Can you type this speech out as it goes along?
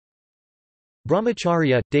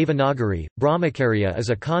Brahmacharya, Devanagari, Brahmacharya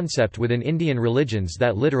is a concept within Indian religions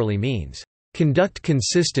that literally means, "conduct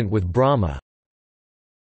consistent with Brahma."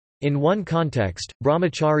 In one context,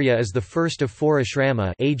 Brahmacharya is the first of 4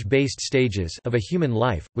 ashrama age-based stages of a human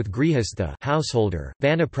life, with grihastha householder,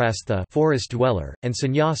 vanaprastha forest dweller, and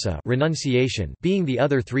sannyasa renunciation being the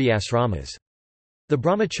other 3 asramas. The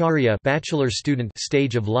Brahmacharya bachelor student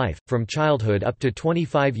stage of life, from childhood up to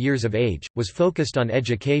 25 years of age, was focused on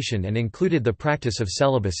education and included the practice of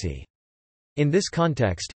celibacy. In this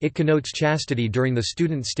context, it connotes chastity during the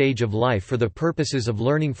student stage of life for the purposes of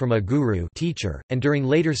learning from a guru teacher, and during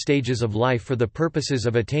later stages of life for the purposes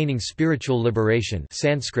of attaining spiritual liberation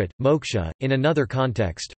Sanskrit, moksha. In another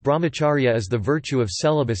context, Brahmacharya is the virtue of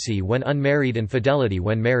celibacy when unmarried and fidelity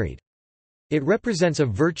when married. It represents a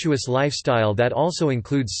virtuous lifestyle that also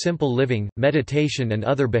includes simple living, meditation, and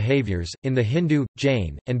other behaviors. In the Hindu,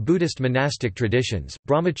 Jain, and Buddhist monastic traditions,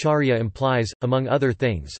 Brahmacharya implies, among other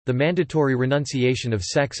things, the mandatory renunciation of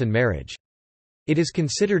sex and marriage. It is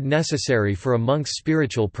considered necessary for a monk's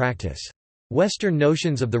spiritual practice. Western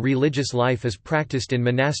notions of the religious life as practiced in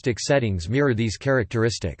monastic settings mirror these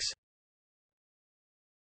characteristics.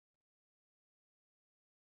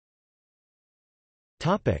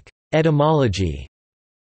 Etymology.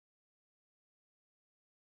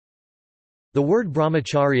 The word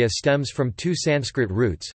brahmacharya stems from 2 Sanskrit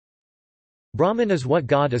roots. Brahman is what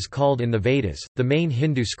God is called in the Vedas, the main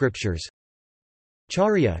Hindu scriptures.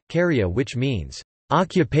 Charya, karya, which means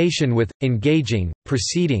occupation with, engaging,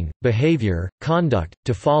 proceeding, behavior, conduct,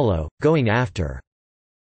 to follow, going after.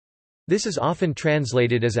 This is often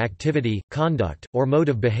translated as activity, conduct, or mode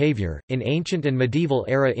of behavior. In ancient and medieval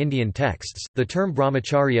era Indian texts, the term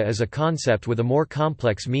brahmacharya is a concept with a more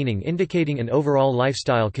complex meaning indicating an overall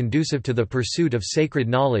lifestyle conducive to the pursuit of sacred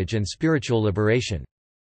knowledge and spiritual liberation.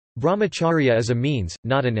 Brahmacharya is a means,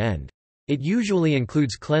 not an end. It usually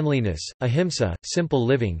includes cleanliness, ahimsa, simple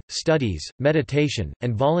living, studies, meditation,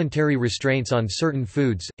 and voluntary restraints on certain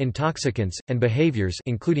foods, intoxicants, and behaviors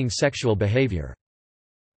including sexual behavior.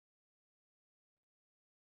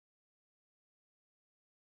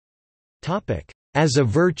 As a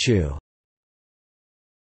virtue.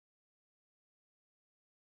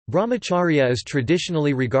 Brahmacharya is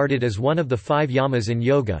traditionally regarded as one of the 5 yamas in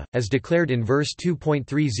yoga, as declared in verse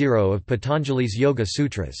 2.30 of Patanjali's Yoga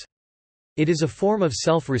Sutras. It is a form of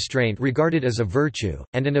self-restraint regarded as a virtue,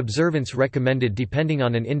 and an observance recommended depending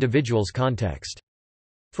on an individual's context.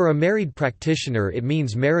 For a married practitioner it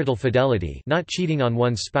means marital fidelity, not cheating on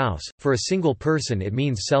one's spouse; for a single person it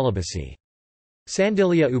means celibacy.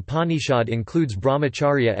 Sandilya Upanishad includes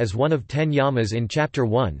brahmacharya as one of 10 yamas in Chapter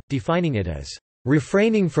 1, defining it as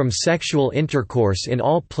refraining from sexual intercourse in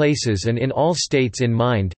all places and in all states in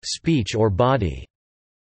mind, speech or body.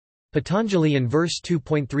 Patanjali in verse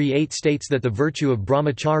 2.38 states that the virtue of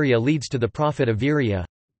brahmacharya leads to the profit of virya.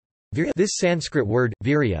 This Sanskrit word,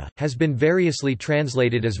 virya, has been variously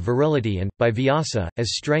translated as virility and, by Vyasa,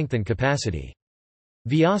 as strength and capacity.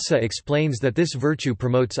 Vyasa explains that this virtue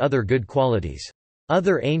promotes other good qualities.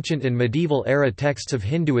 Other ancient and medieval-era texts of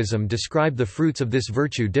Hinduism describe the fruits of this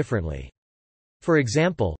virtue differently. For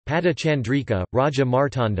example, Pada Chandrika, Raja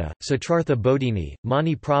Martanda, Satrartha Bodhini,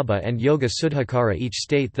 Mani Prabha and Yoga Suddhakara each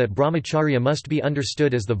state that brahmacharya must be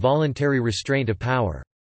understood as the voluntary restraint of power.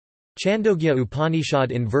 Chandogya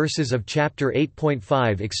Upanishad in verses of chapter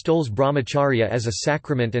 8.5 extols brahmacharya as a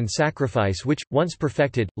sacrament and sacrifice which, once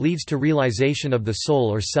perfected, leads to realization of the soul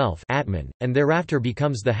or self Atman, and thereafter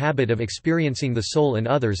becomes the habit of experiencing the soul in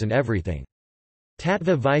others and everything.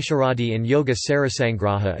 Tattva Vaisharadi and Yoga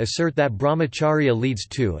Sarasangraha assert that brahmacharya leads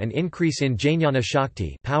to an increase in Jnana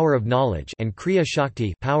Shakti, power of knowledge, and Kriya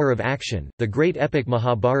Shakti, power of action. The great epic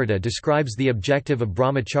Mahabharata describes the objective of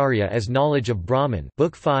brahmacharya as knowledge of Brahman,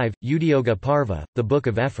 Book 5, Udyoga Parva, the Book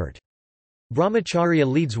of Effort. Brahmacharya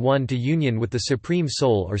leads one to union with the Supreme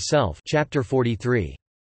Soul or Self, Chapter 43.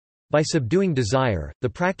 By subduing desire, the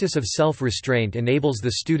practice of self-restraint enables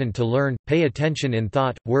the student to learn, pay attention in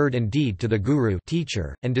thought, word and deed to the guru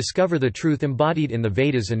teacher, and discover the truth embodied in the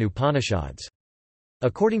Vedas and Upanishads.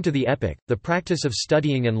 According to the epic, the practice of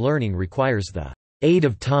studying and learning requires the aid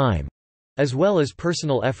of time, as well as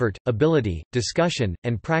personal effort, ability, discussion,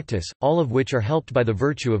 and practice, all of which are helped by the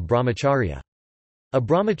virtue of brahmacharya. A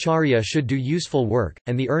brahmacharya should do useful work,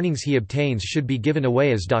 and the earnings he obtains should be given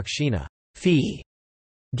away as dakshina, fee,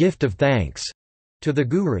 gift of thanks, to the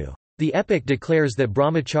guru. The epic declares that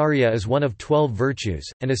brahmacharya is one of 12 virtues,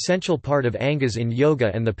 an essential part of angas in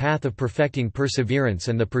yoga and the path of perfecting perseverance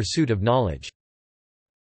and the pursuit of knowledge.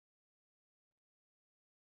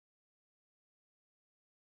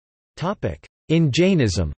 In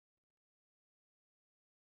Jainism.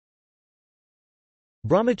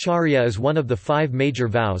 Brahmacharya is one of the 5 major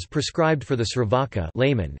vows prescribed for the Sravaka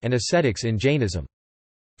layman and ascetics in Jainism.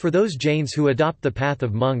 For those Jains who adopt the path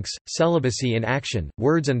of monks, celibacy in action,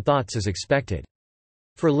 words and thoughts is expected.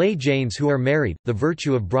 For lay Jains who are married, the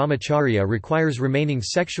virtue of brahmacharya requires remaining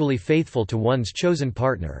sexually faithful to one's chosen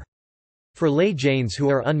partner. For lay Jains who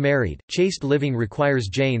are unmarried, chaste living requires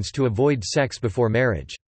Jains to avoid sex before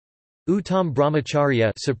marriage. Uttam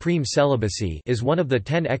brahmacharya supreme celibacy is one of the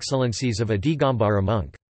 10 excellencies of a Digambara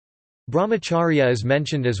monk. Brahmacharya is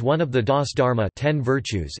mentioned as one of the Das Dharma 10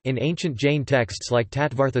 virtues in ancient Jain texts like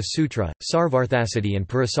Tattvartha Sutra, Sarvarthasiddhi and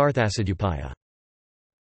Purusarthasadupaya.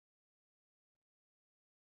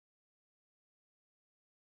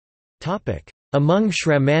 Among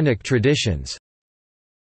Sramanic traditions.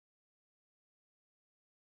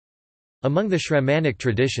 Among the Sramanic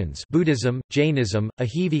traditions Buddhism, Jainism,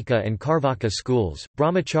 Ahivika and Karvaka schools,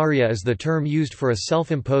 brahmacharya is the term used for a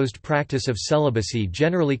self-imposed practice of celibacy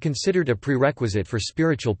generally considered a prerequisite for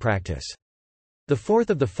spiritual practice. The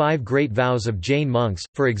fourth of the 5 great vows of Jain monks,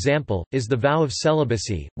 for example, is the vow of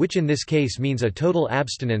celibacy, which in this case means a total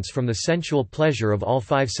abstinence from the sensual pleasure of all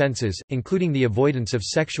 5 senses, including the avoidance of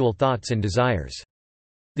sexual thoughts and desires.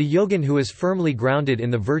 The yogin who is firmly grounded in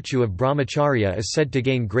the virtue of brahmacharya is said to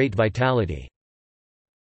gain great vitality.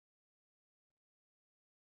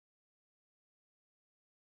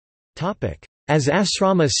 As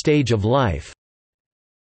Asrama stage of life.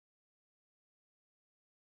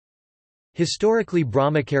 Historically,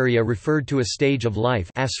 Brahmacharya referred to a stage of life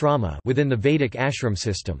asrama within the Vedic ashram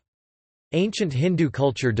system. Ancient Hindu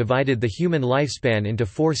culture divided the human lifespan into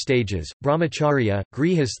 4 stages: brahmacharya,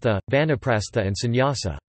 grihastha, vanaprastha and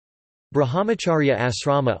sannyasa. Brahmacharya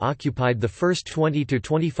asrama occupied the first 20 to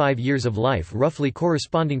 25 years of life, roughly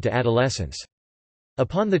corresponding to adolescence.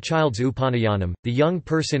 Upon the child's upanayanam, the young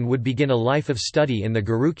person would begin a life of study in the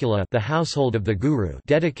Gurukula, the household of the guru,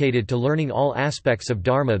 dedicated to learning all aspects of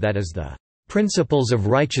dharma, that is, the principles of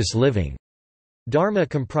righteous living. Dharma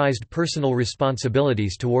comprised personal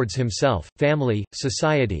responsibilities towards himself, family,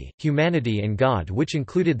 society, humanity and God, which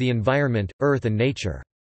included the environment, earth and nature.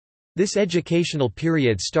 This educational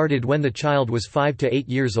period started when the child was 5 to 8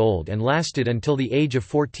 years old and lasted until the age of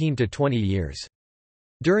 14 to 20 years.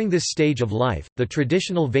 During this stage of life, the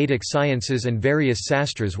traditional Vedic sciences and various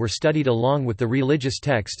sastras were studied along with the religious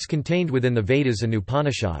texts contained within the Vedas and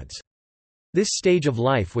Upanishads. This stage of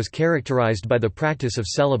life was characterized by the practice of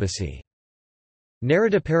celibacy.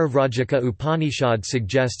 Narada Parivrajaka Upanishad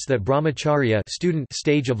suggests that brahmacharya student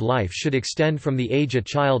stage of life should extend from the age a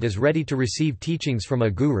child is ready to receive teachings from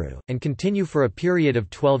a guru, and continue for a period of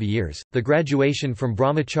 12 years. The graduation from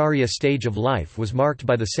brahmacharya stage of life was marked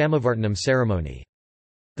by the Samavartanam ceremony.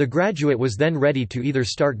 The graduate was then ready to either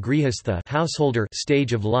start grihastha householder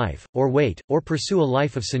stage of life, or wait, or pursue a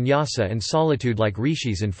life of sannyasa and solitude like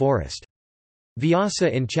rishis in forest. Vyasa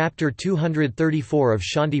in chapter 234 of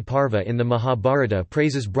Shanti Parva in the Mahabharata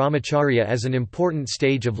praises brahmacharya as an important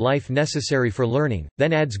stage of life necessary for learning,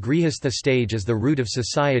 then adds grihastha stage as the root of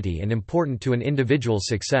society and important to an individual's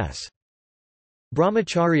success.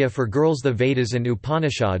 Brahmacharya for girls. The Vedas and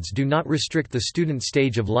Upanishads do not restrict the student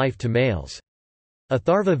stage of life to males.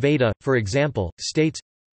 Atharva Veda, for example, states,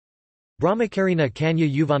 Brahmakarina Kanya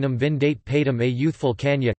Yuvanam Vindate Padam. A youthful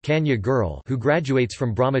Kanya girl who graduates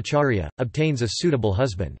from brahmacharya, obtains a suitable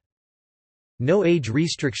husband. No age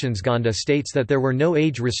restrictions. Ganda states that there were no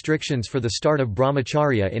age restrictions for the start of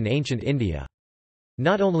brahmacharya in ancient India.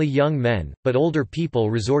 Not only young men, but older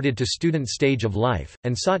people resorted to student stage of life,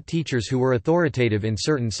 and sought teachers who were authoritative in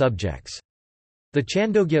certain subjects. The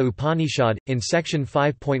Chandogya Upanishad, in section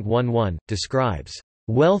 5.11, describes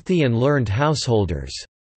wealthy and learned householders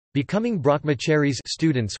becoming brahmacharis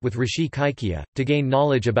students with Rishi Kaikya, to gain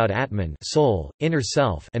knowledge about Atman soul, inner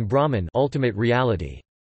self and Brahman ultimate reality.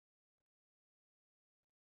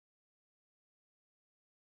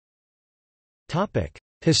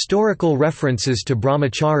 Historical references to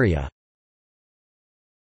brahmacharya.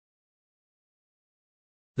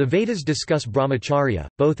 The Vedas discuss brahmacharya,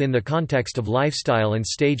 both in the context of lifestyle and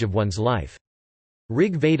stage of one's life.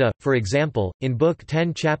 Rig Veda, for example, in Book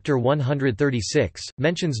 10 Chapter 136,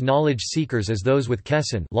 mentions knowledge seekers as those with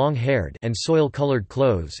kesan long-haired and soil-colored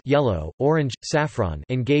clothes yellow, orange, saffron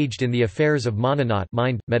engaged in the affairs of mananat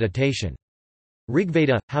mind, meditation.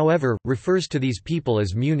 Rigveda, however, refers to these people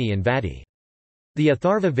as Muni and Vati. The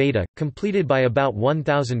Atharva Veda, completed by about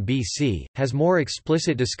 1000 BC, has more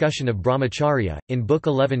explicit discussion of brahmacharya, in Book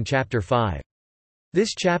 11 Chapter 5.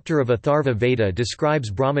 This chapter of Atharva Veda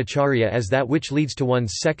describes Brahmacharya as that which leads to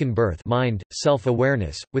one's second birth mind,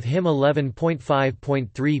 self-awareness, with hymn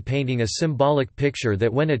 11.5.3 painting a symbolic picture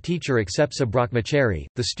that when a teacher accepts a brahmachari,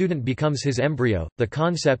 the student becomes his embryo. The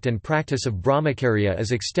concept and practice of Brahmacharya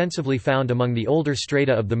is extensively found among the older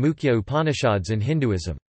strata of the Mukhya Upanishads in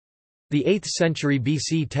Hinduism. The 8th century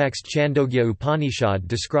BC text Chandogya Upanishad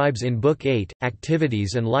describes in Book 8,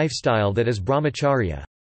 activities and lifestyle that is Brahmacharya.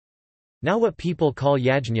 Now what people call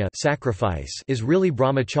yajna sacrifice is really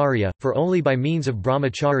brahmacharya, for only by means of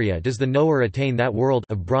brahmacharya does the knower attain that world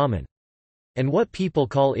of Brahman. And what people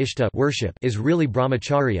call ishta worship is really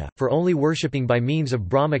brahmacharya, for only worshipping by means of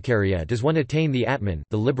brahmacharya does one attain the Atman,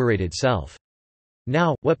 the liberated self.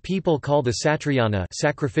 Now, what people call the satrayana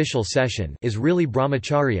sacrificial session is really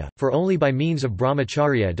brahmacharya, for only by means of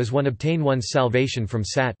brahmacharya does one obtain one's salvation from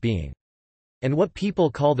sat being. And what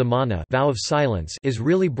people call the mana vow of silence is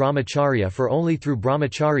really brahmacharya, for only through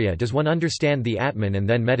brahmacharya does one understand the Atman and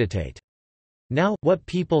then meditate. Now, what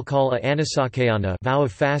people call a anasakayana vow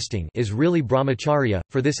of fasting is really brahmacharya,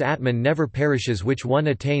 for this Atman never perishes which one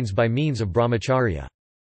attains by means of brahmacharya.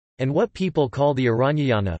 And what people call the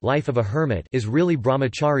aranyayana life of a hermit is really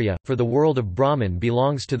brahmacharya, for the world of Brahman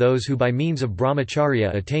belongs to those who by means of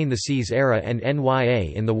brahmacharya attain the seas era and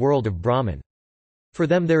nya in the world of Brahman. For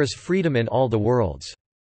them there is freedom in all the worlds.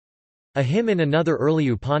 A hymn in another early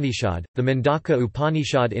Upanishad, the Mundaka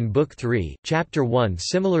Upanishad in Book 3, Chapter 1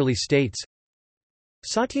 similarly states,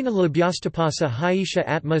 Satyana labhyastapasa haisha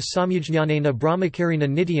atma samyajnanena brahmakarina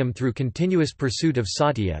nityam. Through continuous pursuit of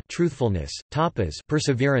satya truthfulness, tapas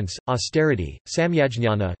perseverance, austerity,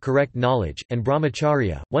 samyajnana correct knowledge, and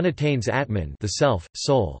brahmacharya, one attains Atman the self,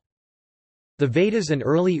 soul. The Vedas and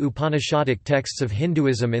early Upanishadic texts of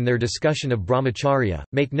Hinduism in their discussion of brahmacharya,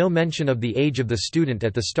 make no mention of the age of the student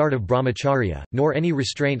at the start of brahmacharya, nor any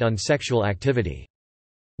restraint on sexual activity.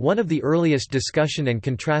 One of the earliest discussion and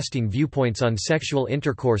contrasting viewpoints on sexual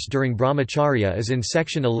intercourse during brahmacharya is in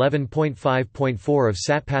section 11.5.4 of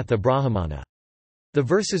Satpatha Brahmana. The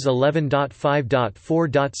verses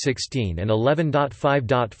 11.5.4.16 and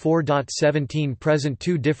 11.5.4.17 present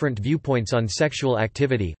two different viewpoints on sexual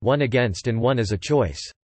activity, one against and one as a choice.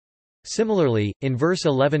 Similarly, in verse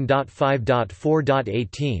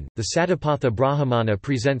 11.5.4.18, the Satapatha Brahmana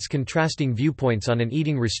presents contrasting viewpoints on an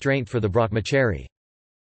eating restraint for the brahmachari.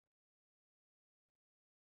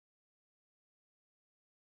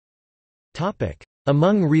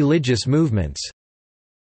 Among religious movements.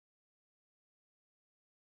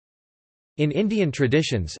 In Indian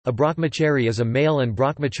traditions, a brahmachari is a male and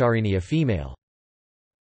brahmacharini a female.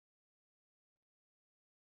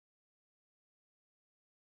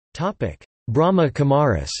 Brahma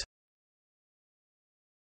Kumaris.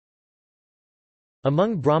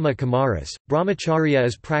 Among Brahma Kumaris, brahmacharya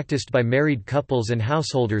is practiced by married couples and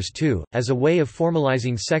householders too, as a way of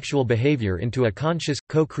formalizing sexual behavior into a conscious,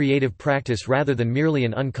 co-creative practice rather than merely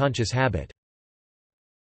an unconscious habit.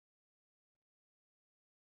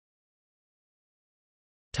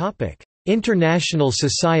 International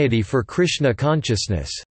Society for Krishna Consciousness.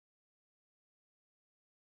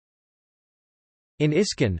 In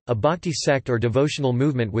ISKCON, a bhakti sect or devotional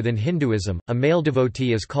movement within Hinduism, a male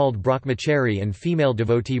devotee is called brahmachari and female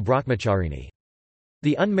devotee brahmacharini.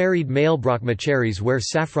 The unmarried male brahmacharis wear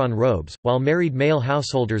saffron robes, while married male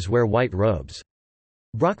householders wear white robes.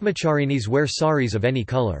 Brahmacharinis wear saris of any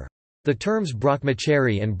color. The terms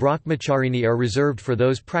brahmachari and brahmacharini are reserved for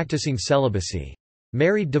those practicing celibacy.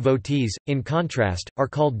 Married devotees, in contrast, are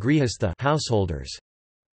called grihastha householders.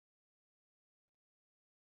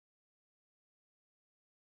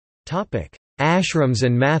 Ashrams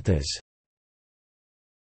and Mathas.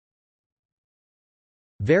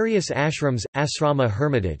 Various ashrams, asrama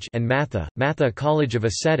hermitage and matha college of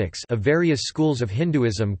ascetics of various schools of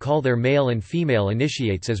Hinduism call their male and female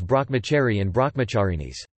initiates as brahmachari and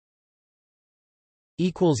brahmacharinis.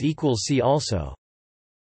 See also